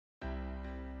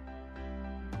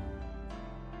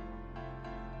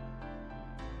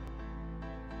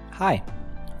Hi,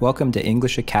 welcome to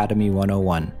English Academy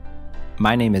 101.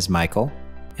 My name is Michael,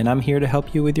 and I'm here to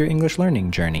help you with your English learning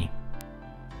journey.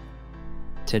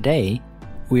 Today,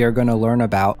 we are going to learn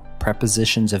about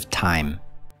prepositions of time,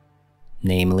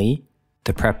 namely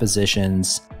the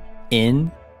prepositions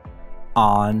in,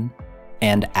 on,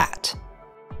 and at.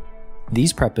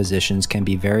 These prepositions can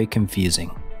be very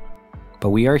confusing, but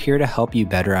we are here to help you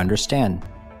better understand.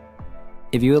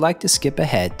 If you would like to skip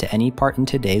ahead to any part in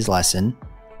today's lesson,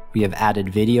 we have added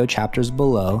video chapters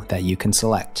below that you can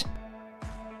select.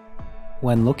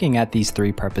 When looking at these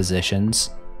three prepositions,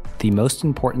 the most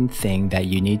important thing that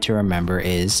you need to remember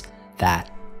is that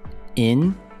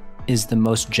in is the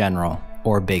most general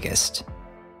or biggest.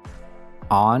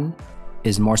 On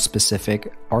is more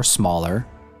specific or smaller,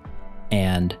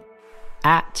 and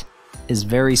at is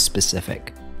very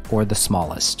specific or the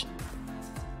smallest.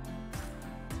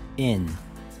 In.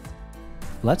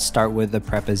 Let's start with the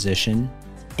preposition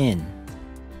in.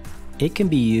 It can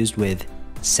be used with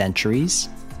centuries,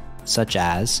 such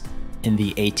as in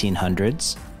the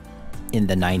 1800s, in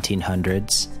the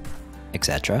 1900s,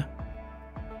 etc.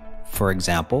 For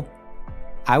example,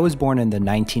 I was born in the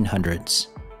 1900s.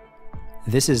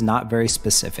 This is not very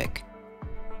specific.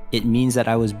 It means that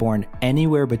I was born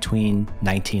anywhere between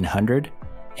 1900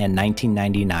 and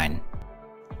 1999.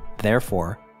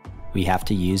 Therefore, we have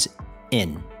to use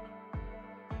in.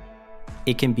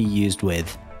 It can be used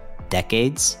with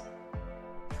decades,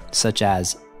 such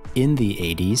as in the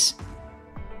 80s,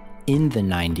 in the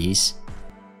 90s,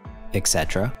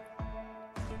 etc.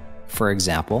 For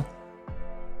example,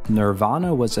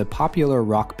 Nirvana was a popular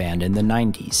rock band in the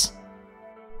 90s.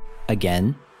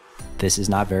 Again, this is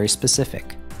not very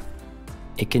specific.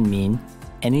 It can mean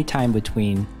any time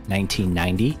between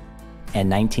 1990 and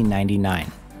 1999.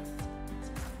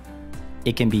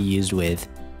 It can be used with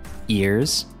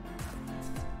years,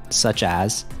 such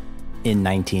as in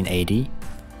 1980,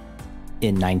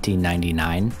 in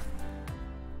 1999,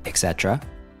 etc.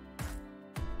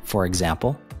 For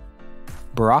example,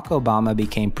 Barack Obama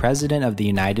became President of the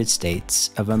United States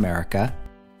of America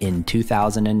in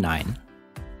 2009.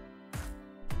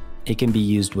 It can be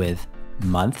used with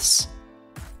months,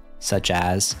 such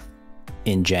as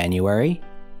in January,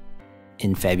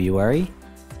 in February,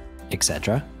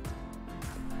 etc.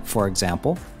 For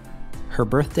example, her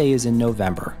birthday is in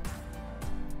November.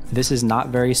 This is not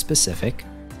very specific,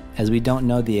 as we don't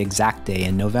know the exact day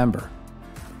in November.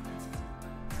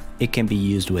 It can be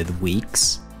used with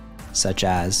weeks, such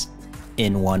as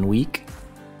in 1 week,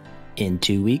 in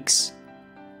 2 weeks,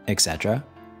 etc.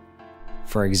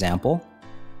 For example,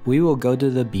 we will go to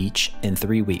the beach in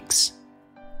 3 weeks.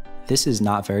 This is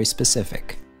not very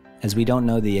specific, as we don't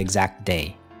know the exact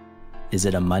day. Is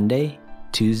it a Monday,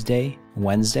 Tuesday,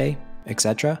 Wednesday,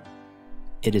 etc.?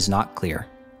 It is not clear.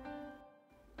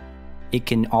 It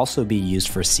can also be used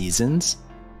for seasons,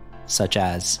 such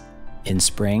as in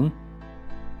spring,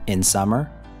 in summer,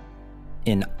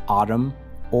 in autumn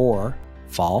or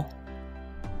fall,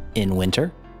 in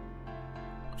winter.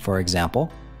 For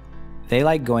example, they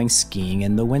like going skiing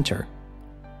in the winter.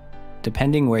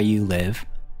 Depending where you live,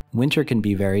 winter can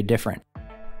be very different.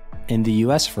 In the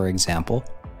US, for example,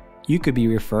 you could be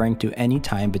referring to any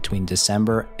time between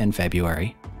December and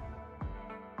February.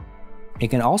 It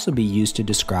can also be used to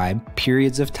describe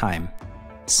periods of time,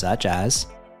 such as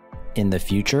in the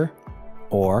future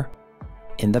or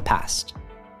in the past.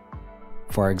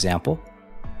 For example,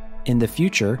 in the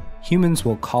future, humans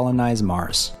will colonize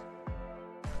Mars.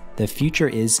 The future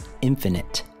is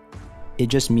infinite. It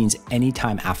just means any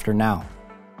time after now.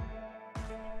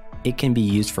 It can be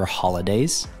used for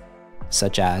holidays,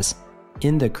 such as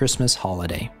in the Christmas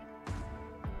holiday.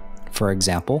 For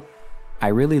example, I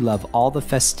really love all the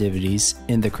festivities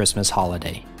in the Christmas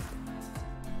holiday.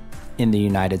 In the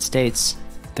United States,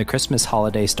 the Christmas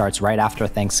holiday starts right after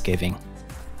Thanksgiving,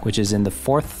 which is in the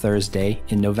fourth Thursday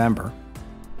in November,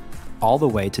 all the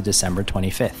way to December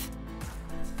 25th.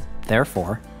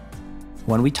 Therefore,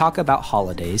 when we talk about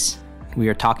holidays, we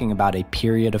are talking about a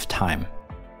period of time.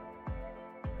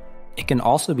 It can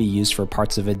also be used for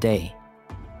parts of a day,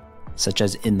 such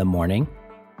as in the morning,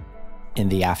 in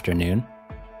the afternoon,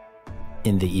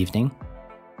 in the evening.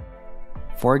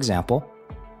 For example,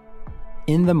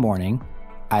 in the morning,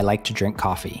 I like to drink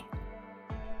coffee.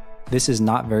 This is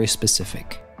not very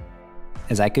specific,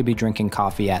 as I could be drinking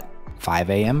coffee at 5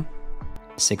 a.m.,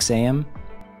 6 a.m.,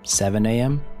 7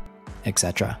 a.m.,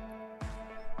 etc.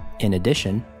 In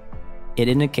addition, it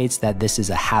indicates that this is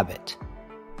a habit.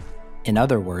 In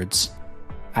other words,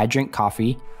 I drink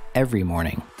coffee every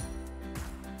morning.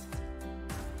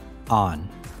 On.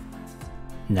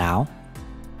 Now,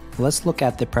 let's look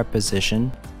at the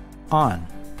preposition on.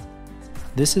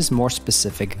 This is more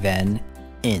specific than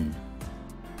in.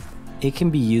 It can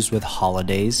be used with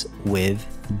holidays with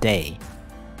day,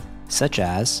 such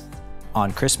as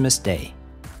on Christmas Day.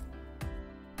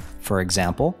 For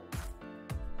example,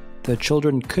 the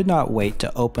children could not wait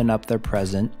to open up their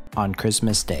present on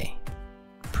Christmas Day.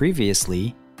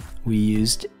 Previously, we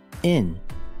used in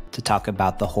to talk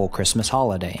about the whole Christmas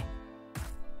holiday.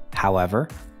 However,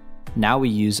 now we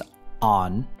use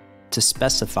on to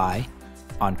specify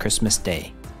on Christmas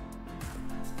Day.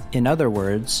 In other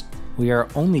words, we are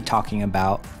only talking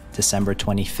about December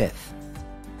 25th.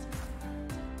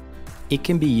 It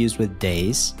can be used with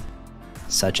days,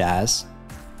 such as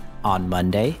on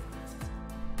Monday,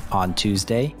 on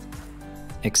Tuesday,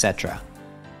 etc.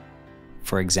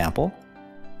 For example,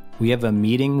 we have a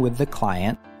meeting with the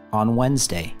client on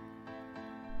Wednesday.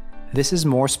 This is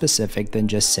more specific than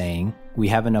just saying we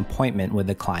have an appointment with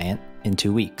the client in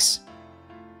 2 weeks.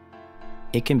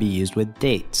 It can be used with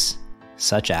dates,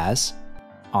 such as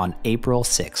on April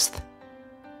 6th.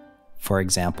 For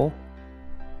example,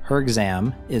 her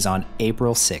exam is on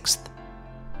April 6th.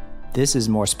 This is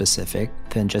more specific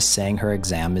than just saying her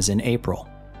exam is in April.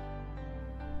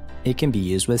 It can be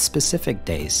used with specific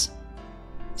days,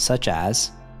 such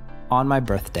as on my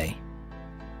birthday.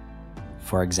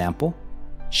 For example,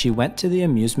 she went to the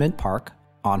amusement park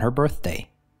on her birthday.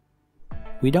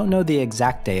 We don't know the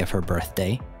exact day of her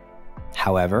birthday.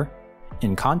 However,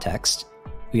 in context,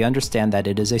 we understand that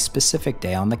it is a specific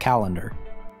day on the calendar.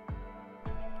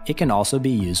 It can also be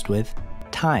used with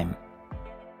time,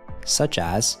 such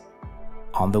as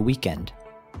on the weekend.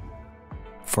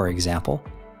 For example,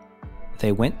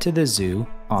 they went to the zoo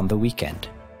on the weekend.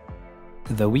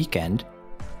 The weekend,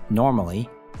 normally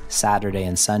Saturday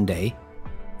and Sunday,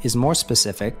 is more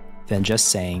specific than just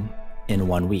saying in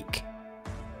 1 week.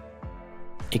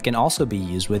 It can also be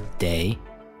used with day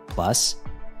plus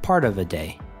part of a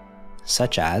day,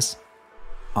 such as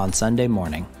on Sunday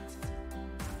morning.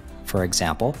 For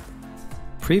example,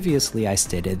 previously I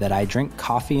stated that I drink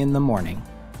coffee in the morning.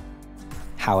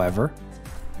 However,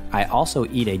 I also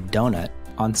eat a donut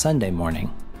on Sunday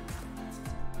morning.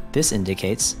 This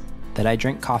indicates that I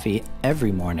drink coffee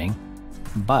every morning,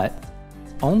 but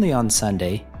only on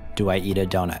Sunday do I eat a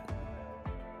donut.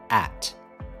 At.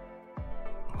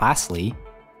 Lastly,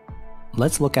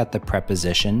 let's look at the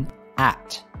preposition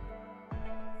at.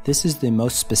 This is the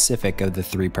most specific of the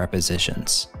 3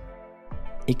 prepositions.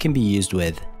 It can be used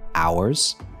with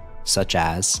hours, such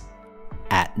as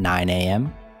at 9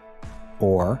 a.m.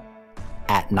 or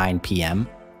at 9 p.m.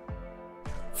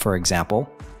 For example,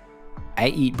 I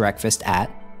eat breakfast at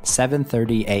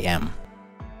 7:30 a.m.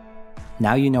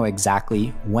 Now you know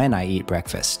exactly when I eat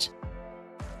breakfast.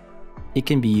 It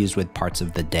can be used with parts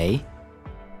of the day,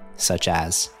 such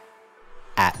as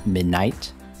at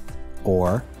midnight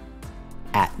or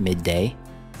at midday.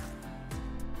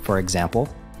 For example,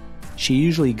 she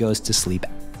usually goes to sleep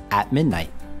at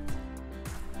midnight.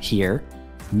 Here,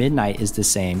 midnight is the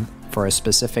same for a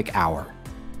specific hour,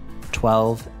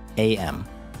 12 a.m.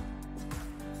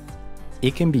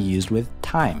 It can be used with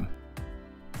time,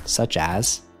 such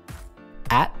as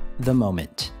at the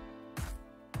moment.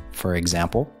 For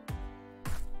example,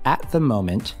 at the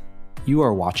moment, you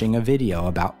are watching a video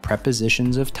about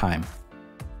prepositions of time.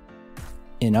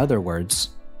 In other words,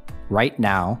 right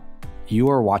now, you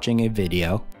are watching a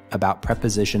video about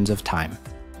prepositions of time.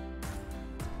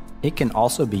 It can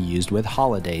also be used with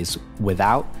holidays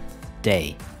without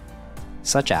day,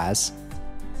 such as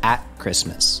at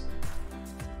Christmas.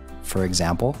 For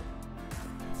example,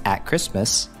 at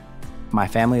Christmas, my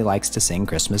family likes to sing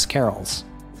Christmas carols.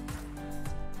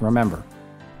 Remember,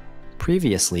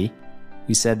 previously,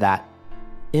 we said that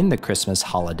in the Christmas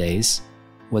holidays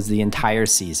was the entire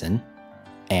season,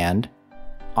 and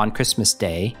on Christmas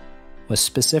Day was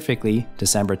specifically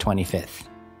December 25th.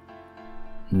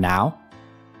 Now,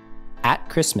 at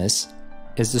Christmas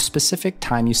is the specific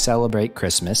time you celebrate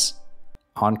Christmas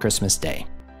on Christmas Day.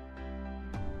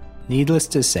 Needless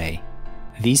to say,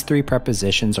 these 3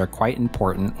 prepositions are quite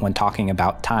important when talking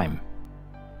about time.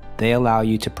 They allow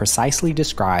you to precisely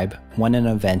describe when an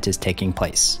event is taking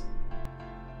place.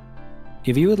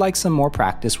 If you would like some more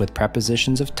practice with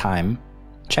prepositions of time,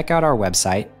 check out our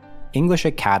website,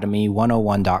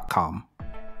 EnglishAcademy101.com,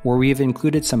 where we have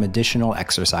included some additional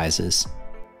exercises.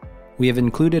 We have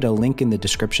included a link in the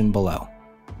description below.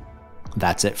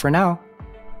 That's it for now.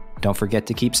 Don't forget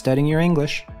to keep studying your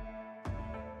English.